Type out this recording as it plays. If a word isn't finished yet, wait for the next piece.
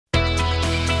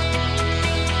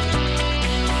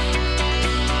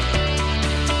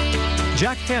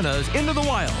Jack Hanna's Into the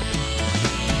Wild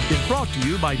is brought to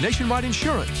you by Nationwide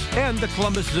Insurance and the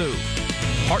Columbus Zoo,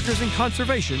 partners in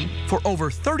conservation for over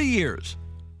 30 years.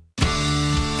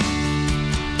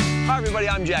 Hi everybody,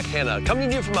 I'm Jack Hanna,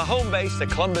 coming to you from my home base at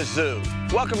Columbus Zoo.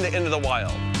 Welcome to Into the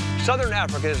Wild. Southern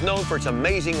Africa is known for its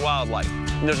amazing wildlife,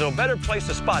 and there's no better place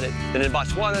to spot it than in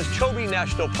Botswana's Chobe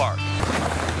National Park.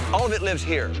 All of it lives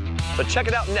here, so check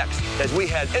it out next as we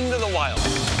head into the wild.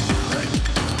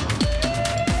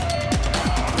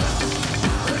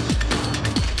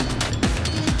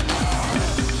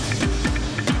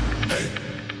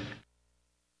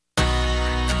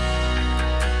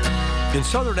 In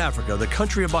southern Africa, the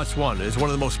country of Botswana is one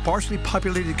of the most sparsely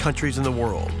populated countries in the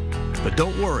world. But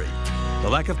don't worry, the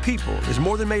lack of people is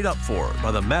more than made up for by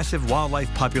the massive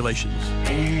wildlife populations.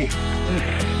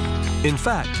 In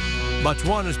fact,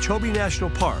 Botswana's Chobe National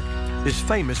Park is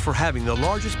famous for having the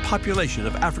largest population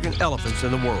of African elephants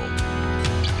in the world.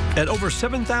 At over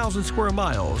 7,000 square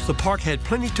miles, the park had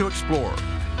plenty to explore,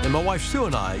 and my wife Sue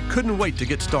and I couldn't wait to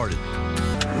get started.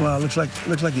 Wow, looks like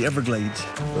the Everglades.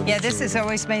 Yeah, this is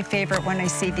always my favorite when I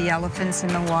see the elephants in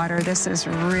the water. This is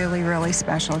really, really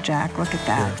special, Jack. Look at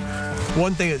that. Yeah.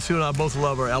 One thing that Sue and I both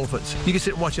love are elephants. You can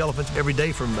sit and watch elephants every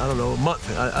day from, I don't know, a month.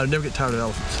 I never get tired of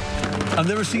elephants. I've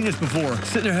never seen this before.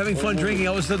 Sitting there having fun drinking,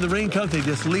 all of a sudden the rain comes, they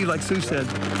just leave like Sue said.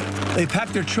 They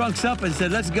packed their trunks up and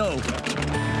said, let's go.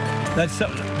 That's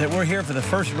something that we're here for the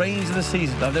first rains of the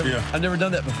season. I've never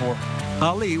done that before.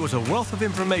 Ali was a wealth of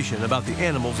information about the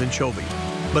animals in Chobe.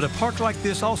 But a park like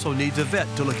this also needs a vet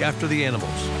to look after the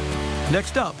animals.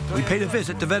 Next up, we paid a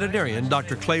visit to veterinarian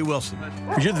Dr. Clay Wilson.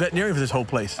 You're the veterinarian for this whole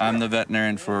place? I'm the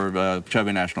veterinarian for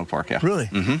Chobe National Park, yeah. Really?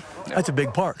 Mm-hmm. That's a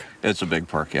big park. It's a big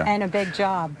park, yeah. And a big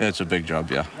job. It's a big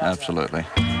job, yeah, absolutely.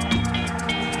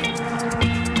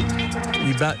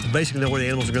 You basically know where the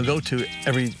animals are going to go to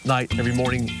every night, every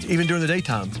morning, even during the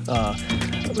daytime.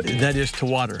 That is to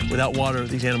water. Without water,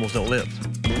 these animals don't live.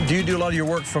 Do you do a lot of your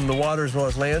work from the water as well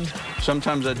as land?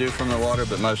 Sometimes I do from the water,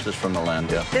 but most is from the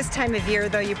land, yeah. This time of year,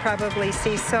 though, you probably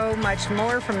see so much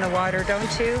more from the water,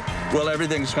 don't you? Well,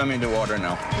 everything's coming to water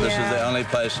now. This is the only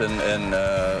place in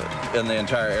the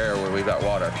entire area where we've got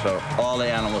water. So all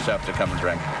the animals have to come and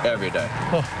drink every day.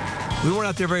 Oh. We weren't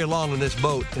out there very long in this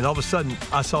boat, and all of a sudden,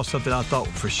 I saw something I thought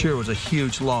for sure was a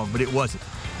huge log, but it wasn't.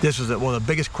 This was one of the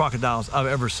biggest crocodiles I've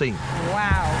ever seen.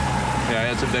 Wow.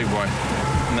 Yeah, it's a big boy.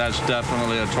 And that's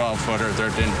definitely a 12-footer,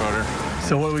 13-footer.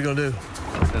 So what are we going to do?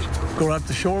 Just go right up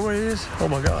the shore where it is? Oh,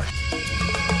 my gosh.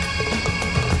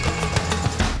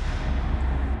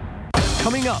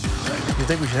 Coming up. You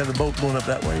think we should have the boat going up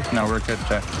that way? No, we're good,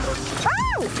 Jack.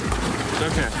 Oh!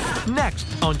 Okay. Next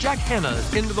on Jack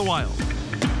Hanna's Into the Wild.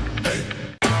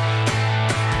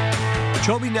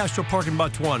 Chobe National Park in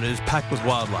Botswana is packed with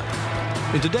wildlife.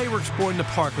 And today we're exploring the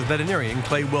park with veterinarian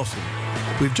Clay Wilson.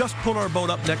 We've just pulled our boat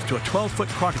up next to a 12-foot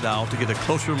crocodile to get a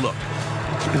closer look.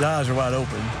 His eyes are wide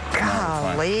open.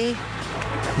 Golly.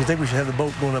 You think we should have the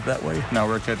boat going up that way? No,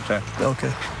 we're good, Jack.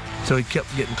 Okay. So he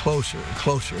kept getting closer and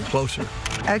closer and closer.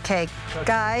 Okay,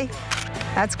 Guy,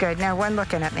 that's good. Now one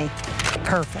looking at me.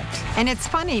 Perfect. And it's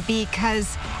funny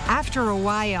because after a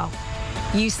while,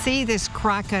 you see this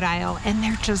crocodile and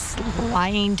they're just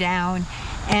lying down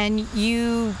and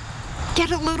you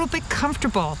get a little bit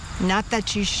comfortable. Not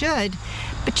that you should,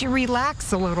 but you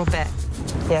relax a little bit.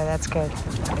 Yeah, that's good.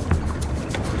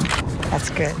 That's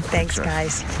good. Thanks,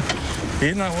 guys.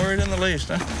 He's not worried in the least,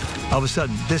 huh? All of a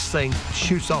sudden, this thing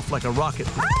shoots off like a rocket.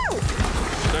 Oh!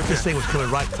 This thing was coming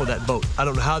right for that boat. I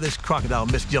don't know how this crocodile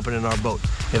missed jumping in our boat.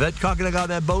 If that crocodile got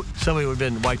in that boat, somebody would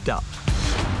have been wiped out.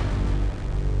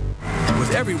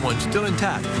 With everyone still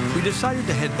intact, we decided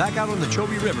to head back out on the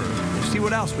Chobe River and see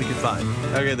what else we could find.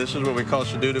 Okay, this is what we call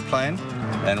Shadudu Plain.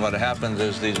 And what happens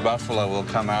is these buffalo will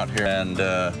come out here and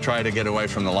try to get away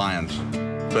from the lions.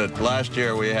 But last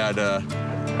year we had a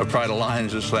pride of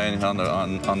lions just laying on the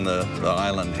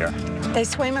island here. They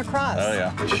swim across. Oh,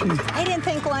 yeah. I didn't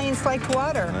think lions liked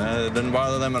water. It didn't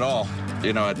bother them at all.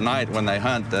 You know, at night when they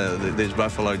hunt, these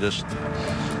buffalo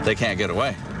they can't get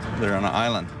away. They're on an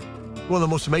island. One of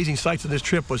the most amazing sights of this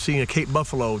trip was seeing a Cape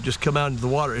buffalo just come out into the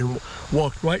water and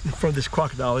walk right in front of this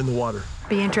crocodile in the water.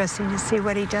 Be interesting to see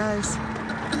what he does.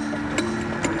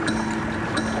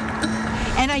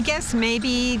 And I guess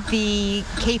maybe the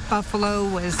Cape buffalo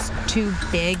was too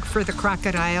big for the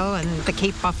crocodile, and the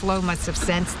Cape buffalo must have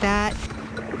sensed that.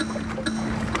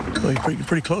 Well, you're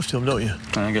pretty close to them, don't you?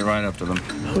 I get right up to them.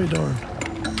 Oh, darn.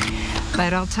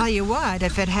 But I'll tell you what,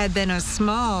 if it had been a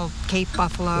small Cape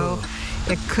buffalo,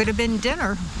 it could have been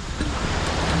dinner.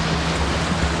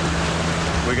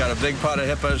 We got a big pot of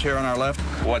hippos here on our left.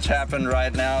 What's happened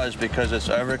right now is because it's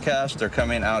overcast, they're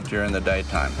coming out during the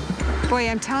daytime. Boy,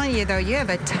 I'm telling you, though, you have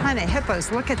a ton of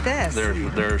hippos. Look at this.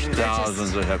 There's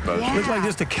thousands of hippos. Yeah. Looks like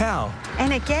just a cow.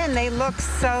 And again, they look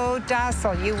so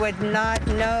docile. You would not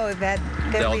know that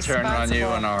They'll turn on you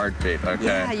in a heartbeat, okay?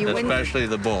 Yeah, you wouldn't. Especially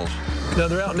the bulls. No,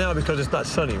 they're out now because it's not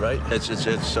sunny, right? It's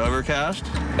overcast,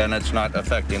 and it's not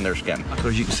affecting their skin.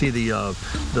 Because you can see the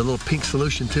little pink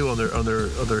solution too on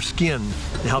their skin.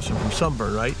 It helps them from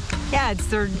sunburn, right? Yeah, it's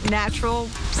their natural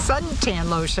suntan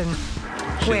lotion.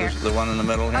 Where? The one in the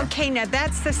middle here? Okay, now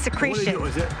that's the secretion. What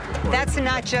is it? That's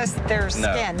not just their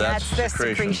skin. that's the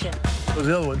secretion. What's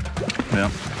the other one?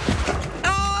 Yeah.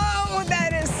 Oh,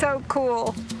 that is so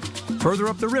cool. Further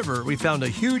up the river, we found a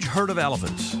huge herd of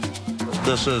elephants.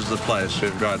 This is the place.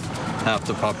 We've got half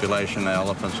the population of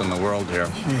elephants in the world here.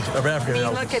 Jeez, of African I mean,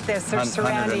 elephants. look at this. They're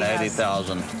surrounding us.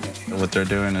 180,000. What they're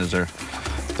doing is they're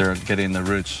getting the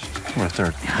roots with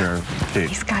their feet.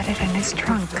 He's got it in his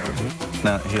trunk.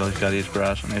 Now he's got his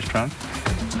grass in his trunk.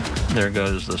 There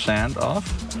goes the sand off,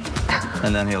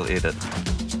 and then he'll eat it.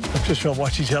 I'm just trying to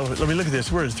watch these elephants. Let me look at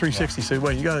this. We're at 360, so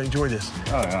wait, you got to enjoy this.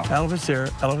 Oh, yeah. Elephants there,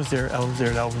 elephants there, elephants there,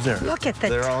 and elephants there. Look at the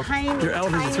They're all- tiny, They're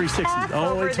elephants at tiny 360. path All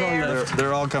the way over to the there. left.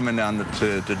 They're all coming down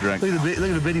to drink. Look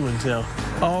at the bitty ones now,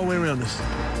 all the way around this.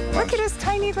 Look at his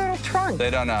tiny little trunk. They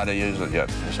don't know how to use it yet,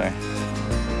 you see.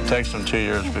 It takes them 2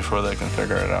 years before they can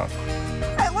figure it out.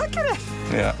 Look at it.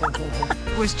 Yeah.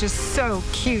 It was just so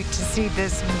cute to see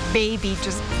this baby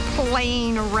just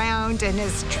playing around and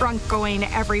his trunk going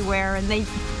everywhere, and they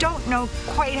don't know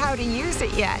quite how to use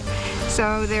it yet.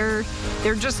 So they're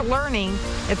just learning.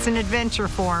 It's an adventure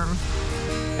for him.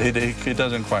 He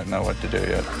doesn't quite know what to do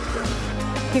yet.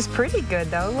 He's pretty good,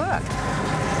 though. Look.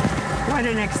 What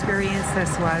an experience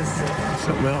this was.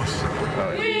 Something else.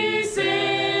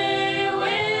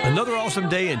 Another awesome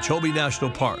day in Chobe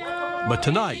National Park. But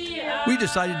tonight, we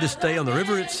decided to stay on the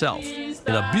river itself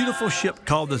in a beautiful ship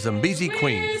called the Zambezi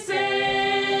Queen.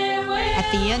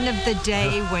 At the end of the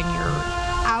day, when you're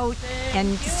out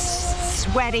and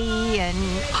sweaty and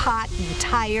hot and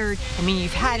tired, I mean,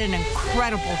 you've had an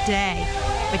incredible day,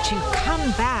 but you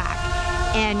come back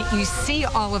and you see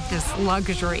all of this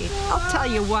luxury. I'll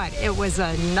tell you what, it was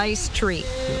a nice treat.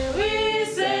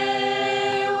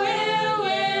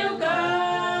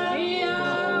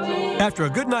 After a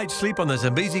good night's sleep on the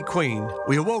Zambezi Queen,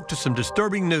 we awoke to some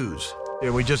disturbing news.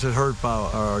 Yeah, we just had heard by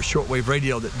our shortwave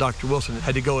radio that Dr. Wilson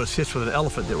had to go assist with an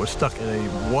elephant that was stuck in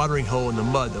a watering hole in the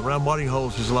mud. Around watering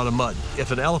holes, there's a lot of mud.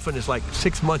 If an elephant is like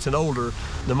 6 months and older,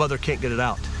 the mother can't get it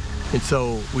out. And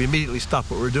so we immediately stopped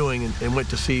what we were doing and went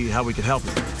to see how we could help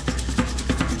it.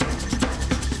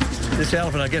 This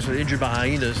elephant, I guess, was injured by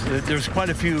hyenas. There's quite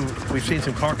a few. We've seen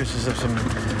some carcasses of some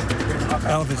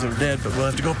elephants that are dead, but we'll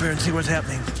have to go up there and see what's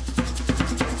happening.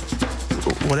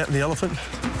 What happened to the elephant?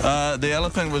 The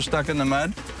elephant was stuck in the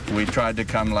mud. We tried to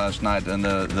come last night, and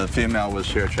the female was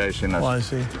here chasing us. Oh, I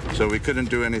see. So we couldn't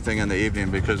do anything in the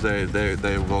evening because they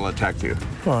will attack you.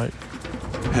 All right.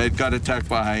 It got attacked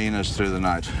by hyenas through the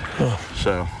night. Oh.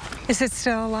 So Is it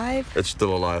still alive? it's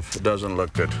still alive. It doesn't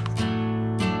look good.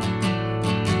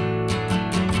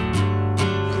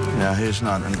 Yeah, he's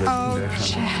not in good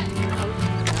condition. Jack.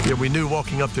 Yeah, we knew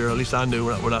walking up there, at least I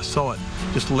knew when I saw it,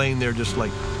 just laying there just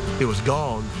like it was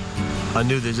gone, I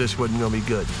knew that this wasn't going to be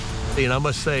good. And I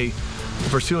must say,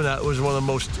 pursuing that was one of the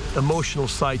most emotional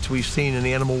sights we've seen in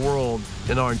the animal world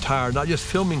in our entire, not just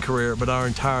filming career, but our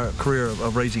entire career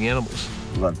of raising animals.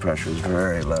 Blood pressure is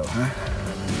very low, huh?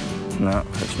 No,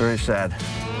 it's very sad.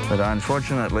 But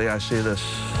unfortunately, I see this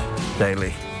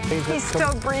daily. He's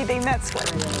still breathing, that's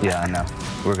what. Yeah, I know.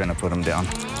 We're going to put him down.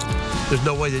 There's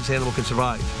no way this animal can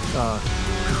survive.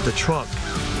 The trunk,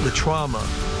 the trauma,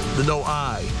 the no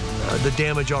eye, the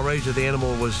damage already to the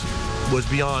animal was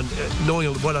beyond,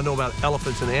 knowing what I know about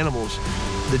elephants and animals,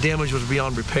 the damage was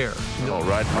beyond repair. All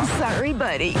right, huh? Sorry,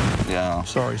 buddy. Yeah.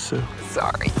 Sorry, Sue.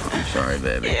 Sorry. Sorry,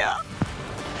 baby. Yeah.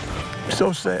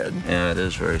 So sad. Yeah, it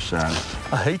is very sad.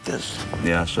 I hate this.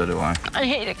 Yeah, so do I. I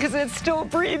hate it because it's still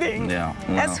breathing. Yeah.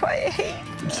 That's why I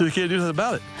hate. So you can't do nothing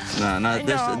about it. No, know.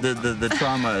 the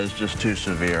trauma is just too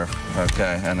severe,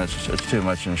 okay, and it's too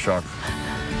much in shock.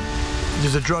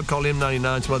 There's a drug called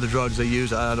M99, some other drugs they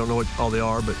use. I don't know what all they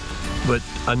are, but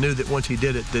I knew that once he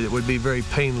did it, that it would be very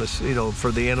painless, you know,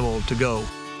 for the animal to go.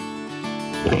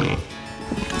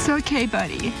 It's okay,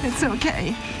 buddy. It's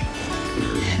okay.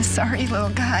 Sorry, little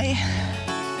guy.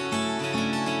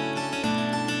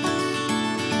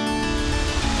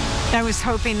 I was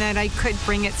hoping that I could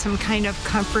bring it some kind of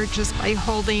comfort just by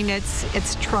holding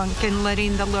its trunk and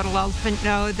letting the little elephant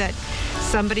know that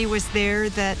somebody was there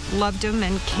that loved him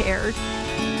and cared.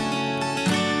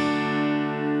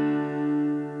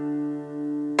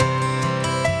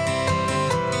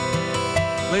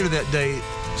 Later that day,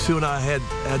 Sue and I had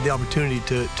the opportunity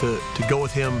to go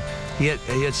with him. He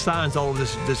had signs all over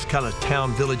this kind of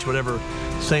town, village, whatever,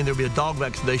 saying there would be a dog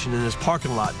vaccination in this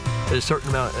parking lot at a certain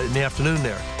amount in the afternoon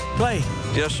there. Clay.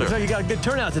 Yes, sir. So you got a good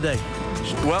turnout today.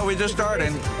 Well, we're just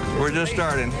starting. We're just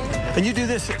starting. And you do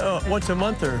this once a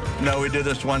month, or? No, we do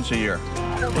this once a year.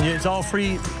 And it's all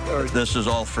free? Or? This is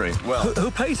all free. Well,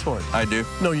 who pays for it? I do.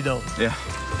 No, you don't. Yeah.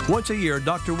 Once a year,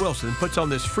 Dr. Wilson puts on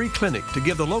this free clinic to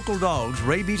give the local dogs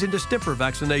rabies and distemper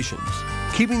vaccinations.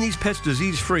 Keeping these pets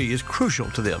disease-free is crucial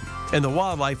to them and the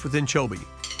wildlife within Chobe.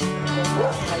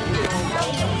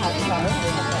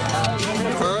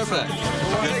 Perfect.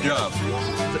 Good job.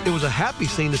 It was a happy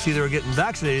scene to see they were getting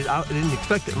vaccinated. I didn't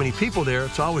expect that many people there,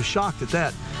 so I was shocked at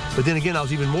that. But then again, I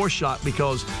was even more shocked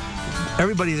because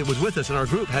everybody that was with us in our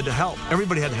group had to help.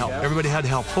 Everybody had to help. Everybody had to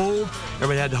help hold.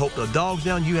 Everybody had to help the dogs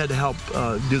down. You had to help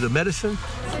do the medicine.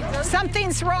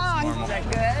 Something's wrong. Is that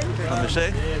good? Let me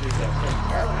see.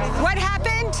 What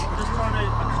happened?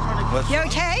 You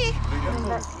okay?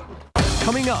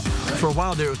 Coming up, for a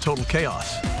while there was total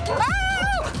chaos.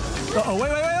 Oh! Uh-oh,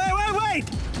 wait.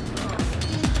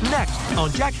 Next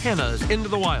on Jack Hanna's Into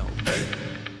the Wild.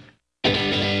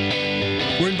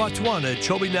 We're in Botswana at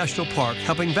Chobe National Park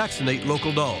helping vaccinate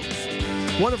local dogs.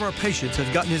 One of our patients has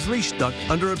gotten his leash stuck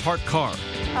under a parked car.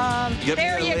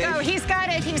 There you go. He's got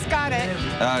it.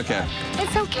 Okay.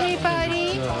 It's okay,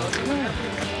 buddy.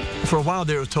 For a while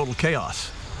there was total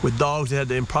chaos, with dogs that had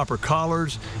the improper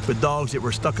collars, with dogs that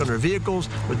were stuck under vehicles,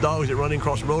 with dogs that running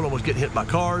across the road almost getting hit by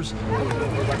cars.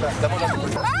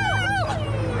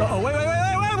 Uh-oh, wait.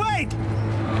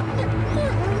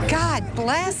 God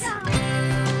bless.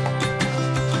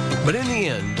 But in the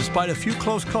end, despite a few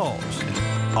close calls,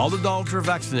 all the dogs were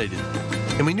vaccinated,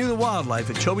 and we knew the wildlife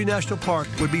at Chobe National Park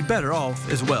would be better off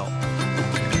as well.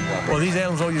 Well, these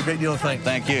animals owe you a great deal of thanks.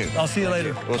 Thank you. I'll see you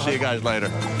later. We'll see you guys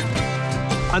later.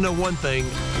 I know one thing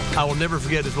I will never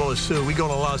forget, as well as Sue. We go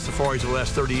on a lot of safaris over the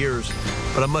last 30 years,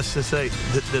 but I must just say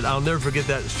that I'll never forget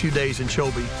that few days in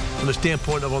Chobe from the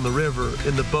standpoint of on the river,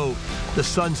 in the boat, the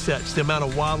sunsets, the amount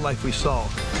of wildlife we saw.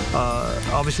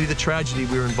 Obviously the tragedy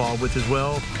we were involved with as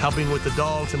well, helping with the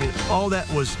dogs. I mean, all that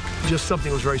was just something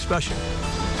that was very special.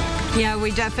 Yeah,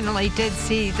 we definitely did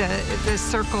see the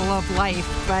circle of life,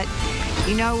 but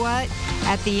you know what?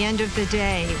 At the end of the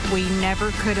day, we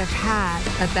never could have had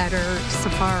a better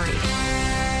safari.